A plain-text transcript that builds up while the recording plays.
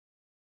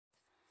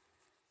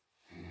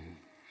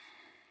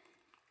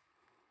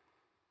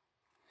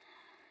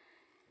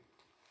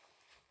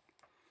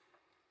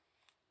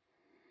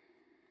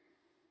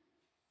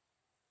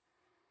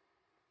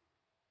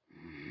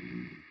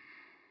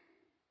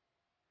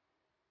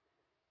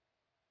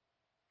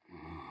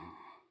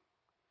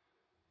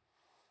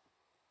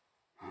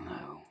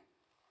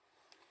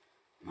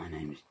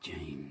name's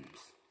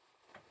James,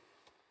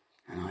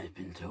 and I've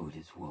been told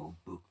it's World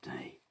Book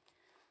Day,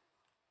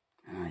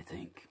 and I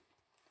think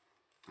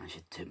I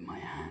should tip my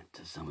hat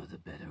to some of the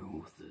better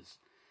authors.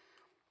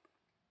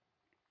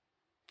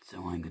 So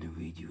I'm going to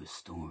read you a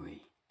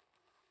story.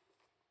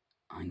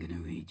 I'm going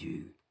to read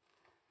you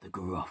The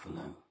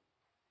Gruffalo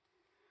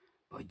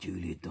by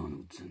Julia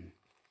Donaldson,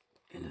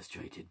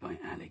 illustrated by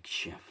Alex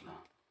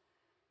Scheffler.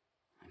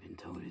 I've been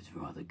told it's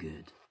rather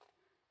good,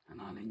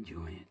 and I'll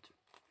enjoy it.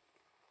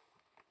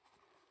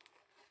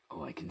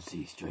 Oh, I can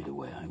see straight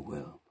away I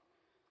will.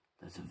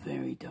 That's a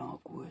very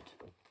dark wood.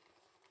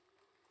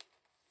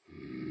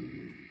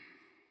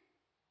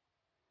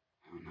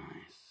 How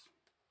nice.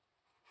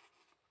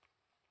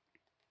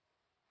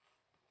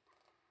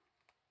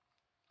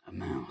 A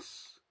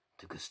mouse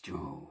took a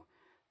stroll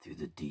through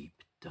the deep,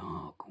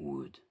 dark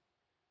wood.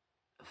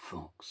 A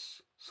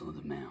fox saw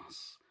the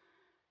mouse,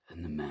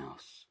 and the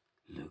mouse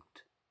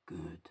looked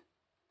good.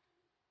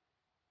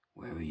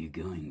 Where are you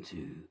going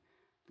to,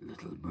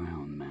 little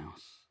brown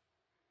mouse?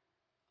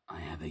 I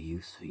have a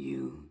use for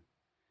you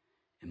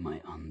in my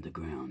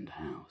underground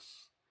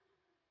house.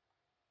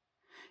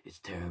 It's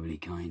terribly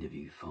kind of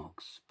you,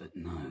 fox, but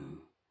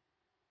no.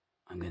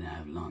 I'm going to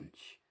have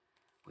lunch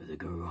with a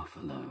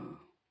Gruffalo.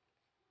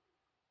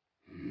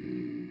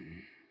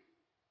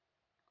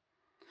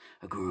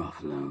 A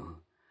Gruffalo?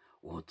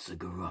 What's a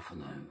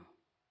Gruffalo?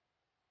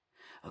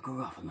 A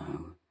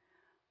Gruffalo?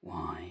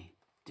 Why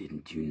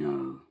didn't you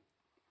know?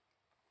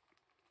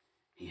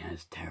 He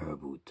has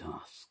terrible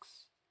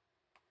tusks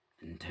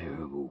and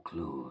terrible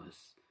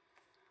claws.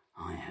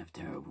 I have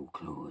terrible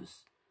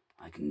claws.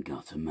 I can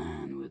gut a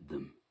man with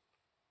them.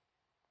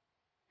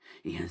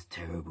 He has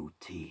terrible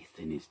teeth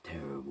in his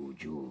terrible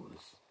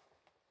jaws.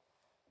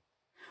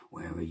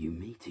 Where are you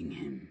meeting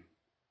him?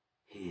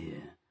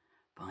 Here,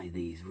 by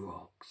these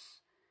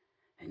rocks.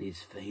 And his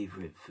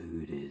favourite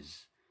food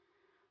is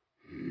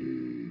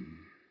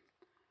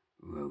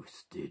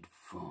roasted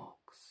fox.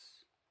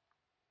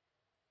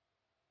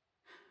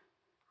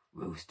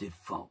 Roasted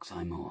fox,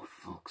 I'm off,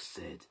 fox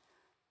said.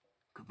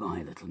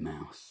 Goodbye, little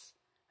mouse,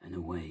 and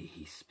away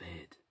he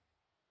sped.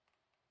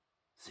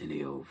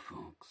 Silly old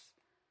fox,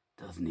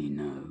 doesn't he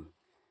know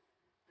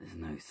there's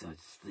no such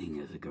thing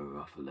as a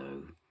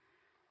Gruffalo?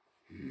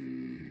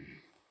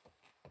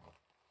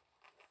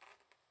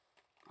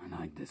 I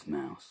like this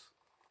mouse.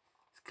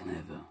 It's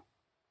clever.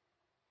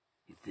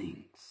 He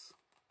thinks.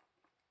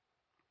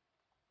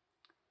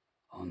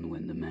 On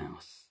went the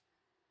mouse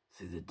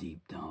through the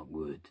deep dark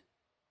wood.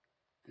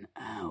 An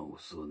owl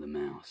saw the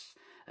mouse,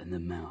 and the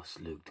mouse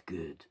looked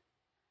good.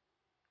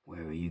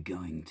 Where are you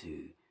going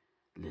to,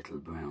 little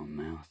brown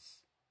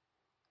mouse?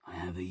 I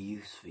have a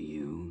use for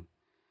you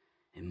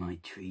in my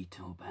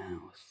treetop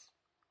house.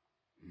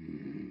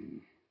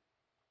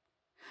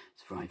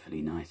 It's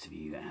frightfully nice of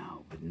you,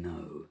 owl, but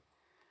no.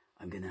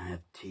 I'm going to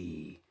have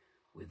tea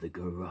with the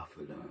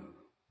Gruffalo.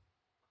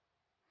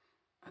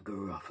 A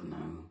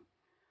Gruffalo?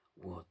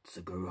 What's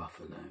a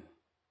Gruffalo?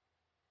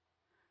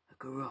 A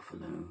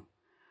Gruffalo?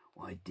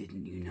 Why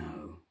didn't you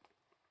know?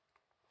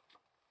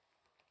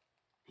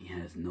 He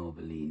has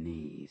knobbly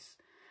knees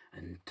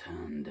and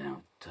turned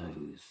out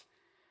toes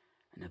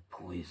and a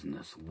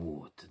poisonous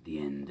wart at the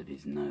end of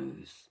his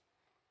nose.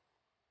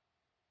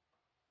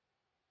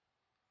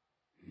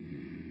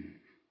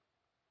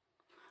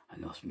 I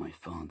lost my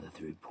father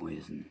through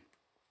poison,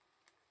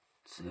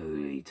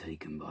 slowly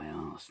taken by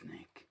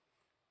arsenic.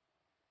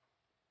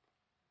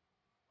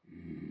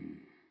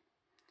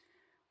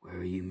 Where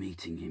are you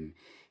meeting him?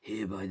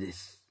 Here by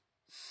this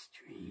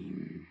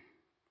stream.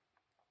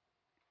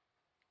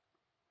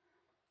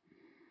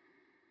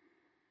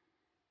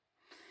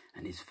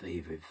 And his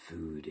favourite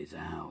food is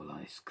owl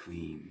ice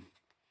cream.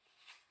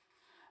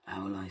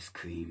 Owl ice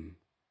cream,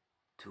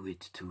 to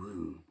it to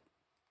woo.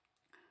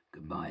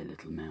 Goodbye,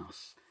 little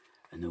mouse,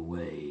 and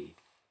away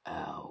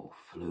owl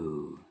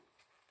flew.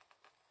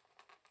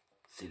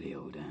 Silly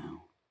old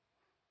owl,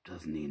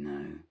 doesn't he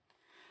know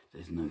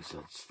there's no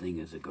such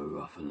thing as a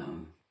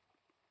Gruffalo?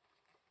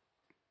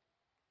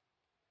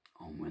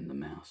 On went the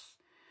mouse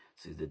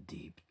through the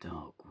deep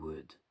dark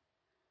wood.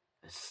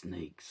 A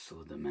snake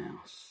saw the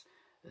mouse,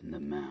 and the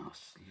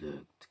mouse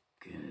looked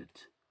good.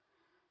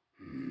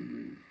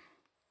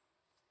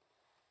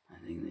 I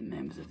think the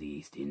members of the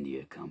East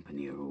India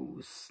Company are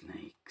all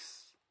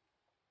snakes.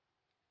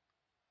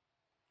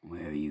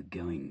 Where are you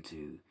going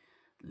to,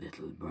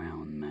 little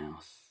brown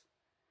mouse?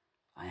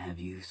 I have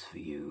use for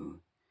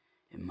you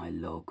in my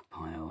log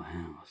pile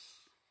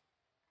house.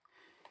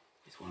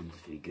 It's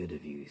wonderfully good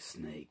of you,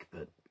 snake,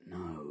 but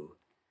no.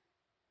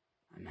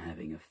 I'm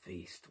having a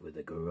feast with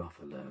a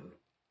Gruffalo.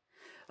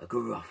 A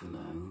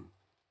Gruffalo?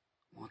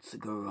 What's a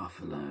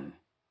Gruffalo?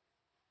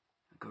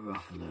 A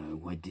Gruffalo,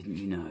 why didn't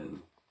you know?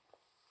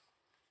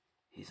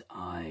 His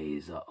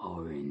eyes are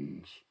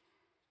orange,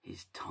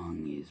 his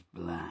tongue is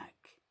black.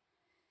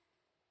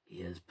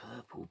 He has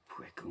purple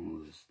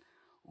prickles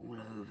all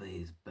over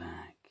his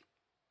back.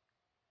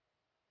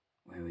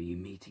 Where are you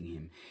meeting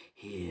him?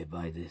 Here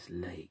by this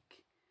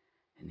lake,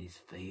 and his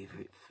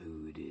favourite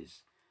food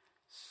is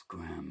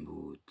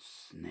Scrambled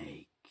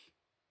snake.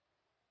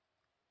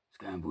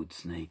 Scrambled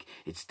snake,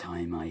 it's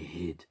time I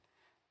hid.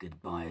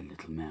 Goodbye,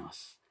 little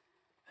mouse.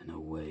 And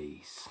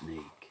away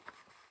snake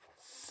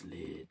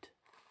slid.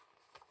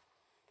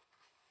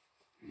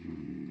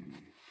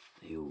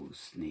 They all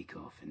sneak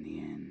off in the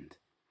end.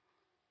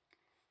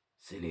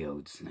 Silly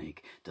old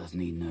snake, doesn't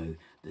he know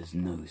there's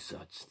no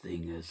such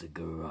thing as a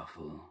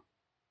Gruffalo?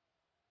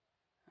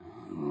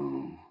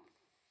 Oh.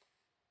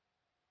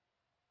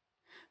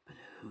 But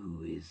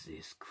who is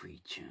this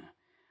creature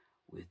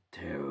with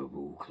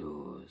terrible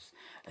claws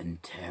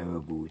and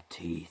terrible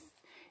teeth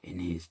in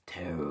his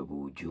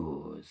terrible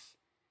jaws?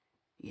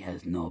 He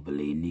has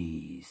knobbly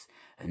knees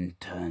and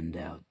turned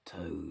out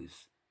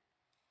toes,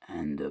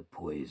 and a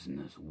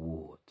poisonous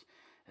wart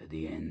at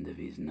the end of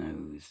his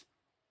nose.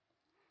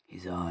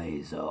 His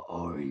eyes are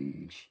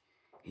orange,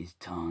 his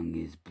tongue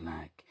is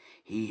black,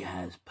 he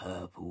has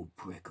purple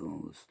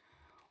prickles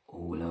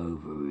all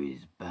over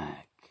his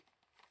back.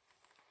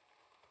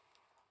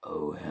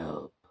 Oh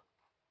help,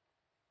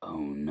 oh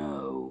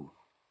no,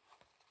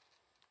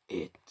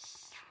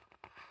 it's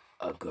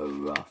a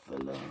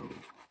Gruffalo.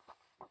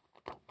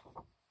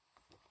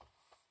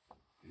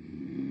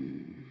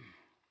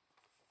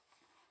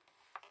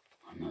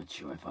 I'm not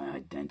sure if I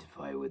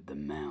identify with the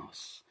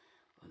mouse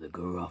or the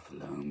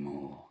Gruffalo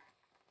more.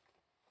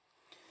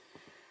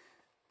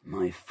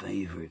 My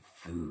favorite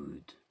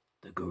food,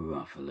 the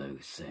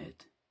Gruffalo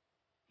said.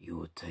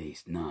 Your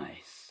taste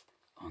nice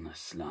on a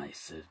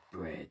slice of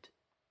bread.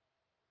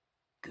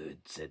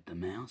 Good, said the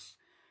mouse.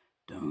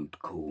 Don't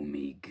call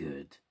me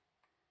good.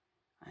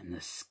 I'm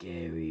the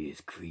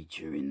scariest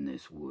creature in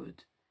this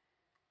wood.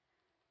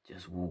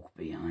 Just walk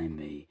behind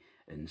me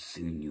and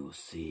soon you'll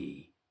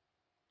see.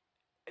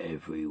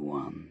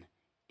 Everyone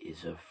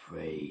is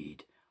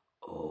afraid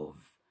of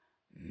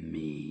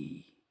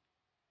me.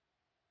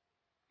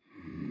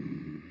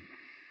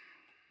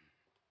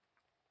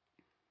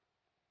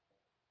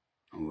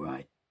 All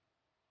right,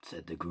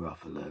 said the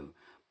Gruffalo,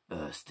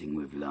 bursting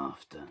with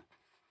laughter.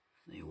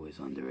 They always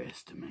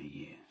underestimate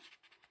you.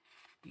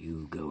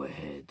 You go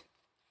ahead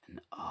and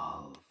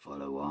I'll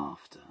follow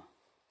after.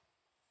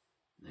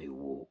 They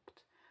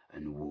walked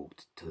and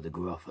walked till the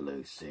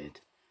Gruffalo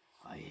said,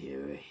 I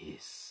hear a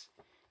hiss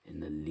in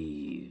the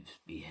leaves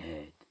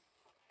behead.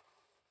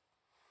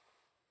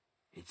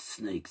 It's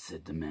Snake,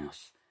 said the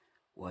mouse.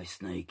 Why,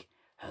 Snake,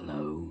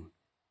 hello.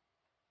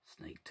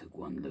 Snake took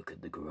one look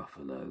at the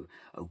Gruffalo.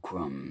 Oh,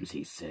 crumbs,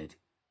 he said.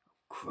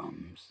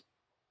 Crumbs.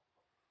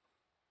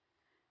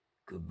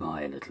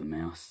 Goodbye, little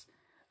mouse,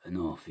 and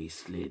off he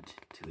slid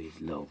to his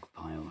log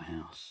pile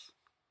house.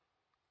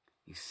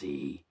 You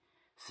see,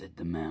 said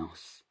the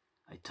mouse,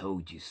 I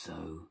told you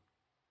so.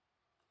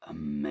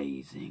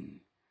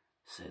 Amazing,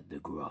 said the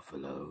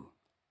Gruffalo.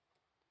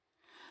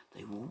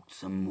 They walked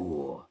some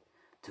more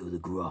till the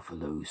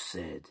Gruffalo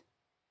said,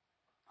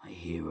 I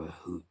hear a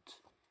hoot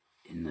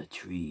in the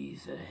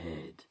trees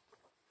ahead.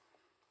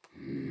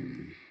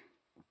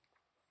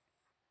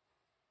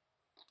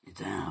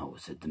 It's Owl,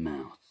 said the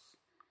mouse.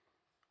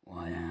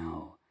 Why,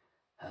 Owl,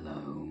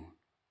 hello.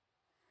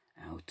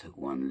 Owl took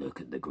one look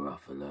at the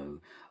Gruffalo.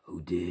 Oh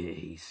dear,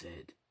 he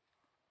said.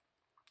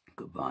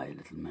 Goodbye,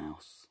 little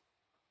mouse.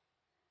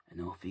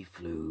 And off he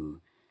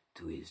flew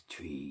to his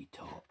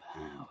tree-top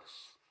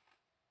house.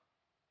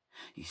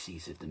 You see,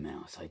 said the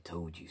mouse, I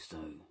told you so.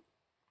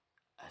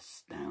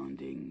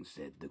 Astounding,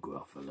 said the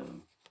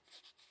Gruffalo.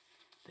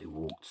 They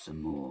walked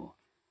some more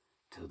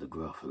till the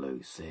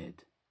Gruffalo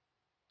said,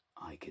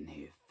 I can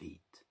hear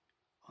feet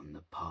on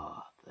the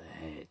path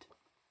ahead.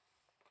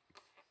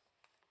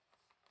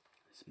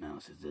 This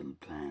mouse's little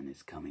plan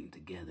is coming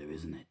together,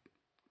 isn't it?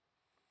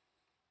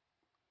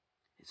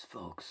 It's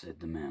Fox, said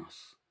the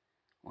mouse.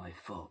 Why,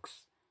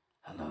 Fox,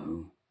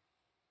 hello.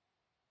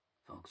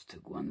 Fox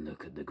took one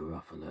look at the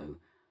Gruffalo.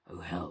 Oh,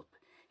 help,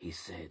 he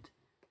said.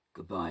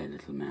 Goodbye,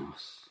 little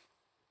mouse.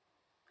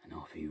 And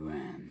off he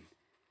ran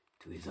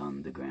to his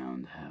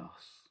underground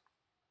house.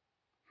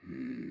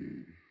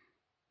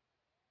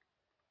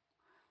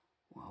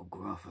 Well,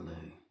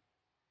 Gruffalo,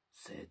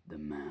 said the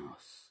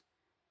mouse,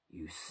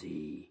 you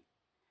see,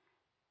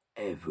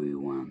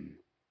 everyone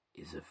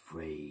is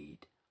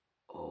afraid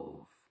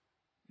of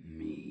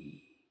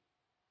me.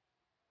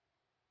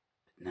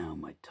 But now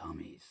my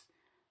tummy's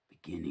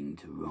beginning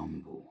to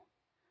rumble,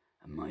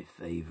 and my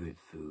favourite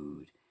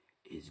food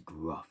is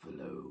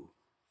Gruffalo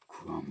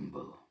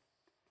crumble.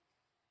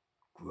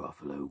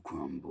 Gruffalo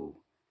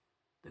crumble,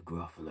 the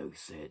Gruffalo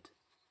said,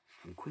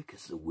 and quick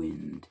as the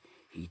wind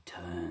he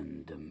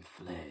turned and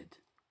fled.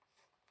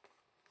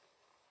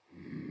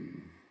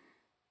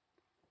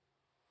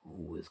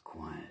 All was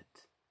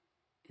quiet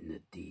in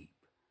the deep,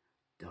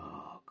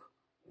 dark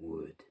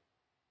wood.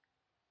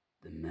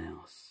 The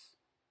mouse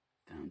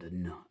found a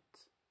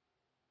nut,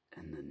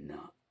 and the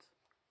nut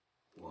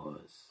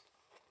was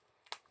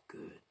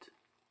good.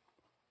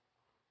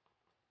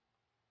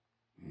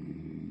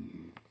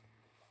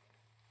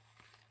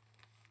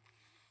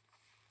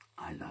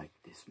 I like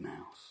this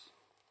mouse.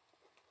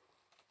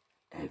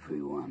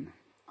 Everyone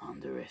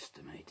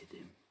underestimated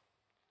him.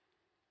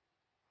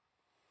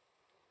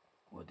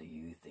 What do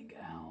you think,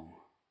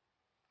 Al?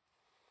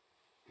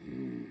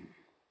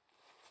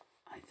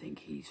 I think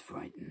he's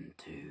frightened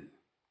too.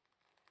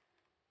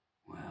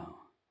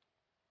 Well,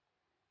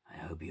 I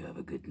hope you have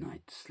a good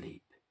night's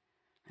sleep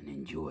and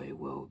enjoy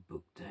World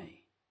Book Day.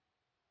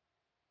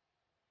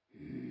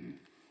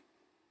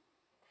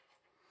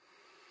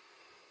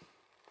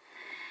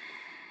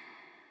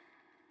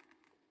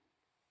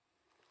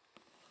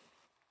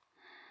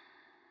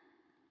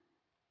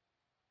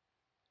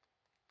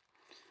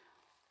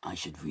 I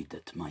should read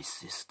that to my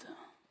sister.